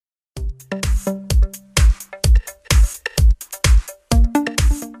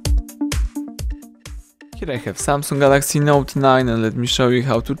Here I have Samsung Galaxy Note 9 and let me show you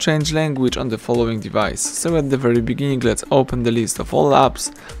how to change language on the following device. So at the very beginning, let's open the list of all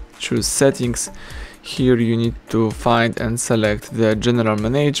apps, choose settings. Here you need to find and select the general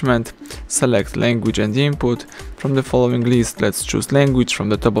management, select language and input. From the following list, let's choose language from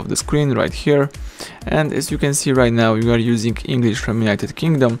the top of the screen right here. And as you can see right now, you are using English from United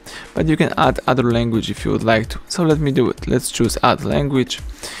Kingdom, but you can add other language if you would like to. So let me do it. Let's choose add language.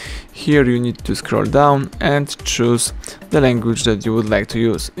 Here you need to scroll down and choose the language that you would like to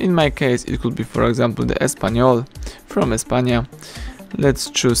use. In my case, it could be, for example, the Espanol from España. Let's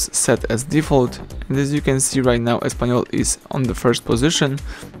choose set as default, and as you can see right now, Espanol is on the first position,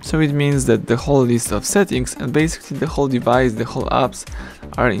 so it means that the whole list of settings and basically the whole device, the whole apps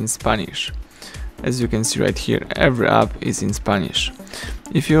are in Spanish. As you can see right here, every app is in Spanish.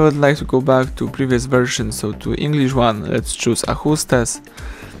 If you would like to go back to previous version, so to English one, let's choose Ajustes.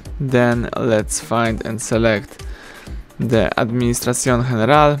 Then let's find and select the Administración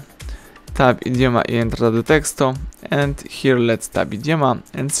General, tab Idioma y entrada de texto, and here let's tab Idioma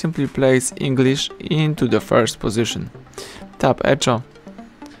and simply place English into the first position. Tap Hecho,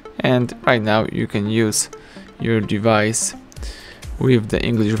 and right now you can use your device with the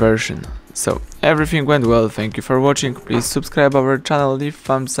English version. So everything went well, thank you for watching, please subscribe our channel, leave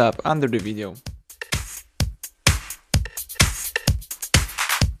thumbs up under the video.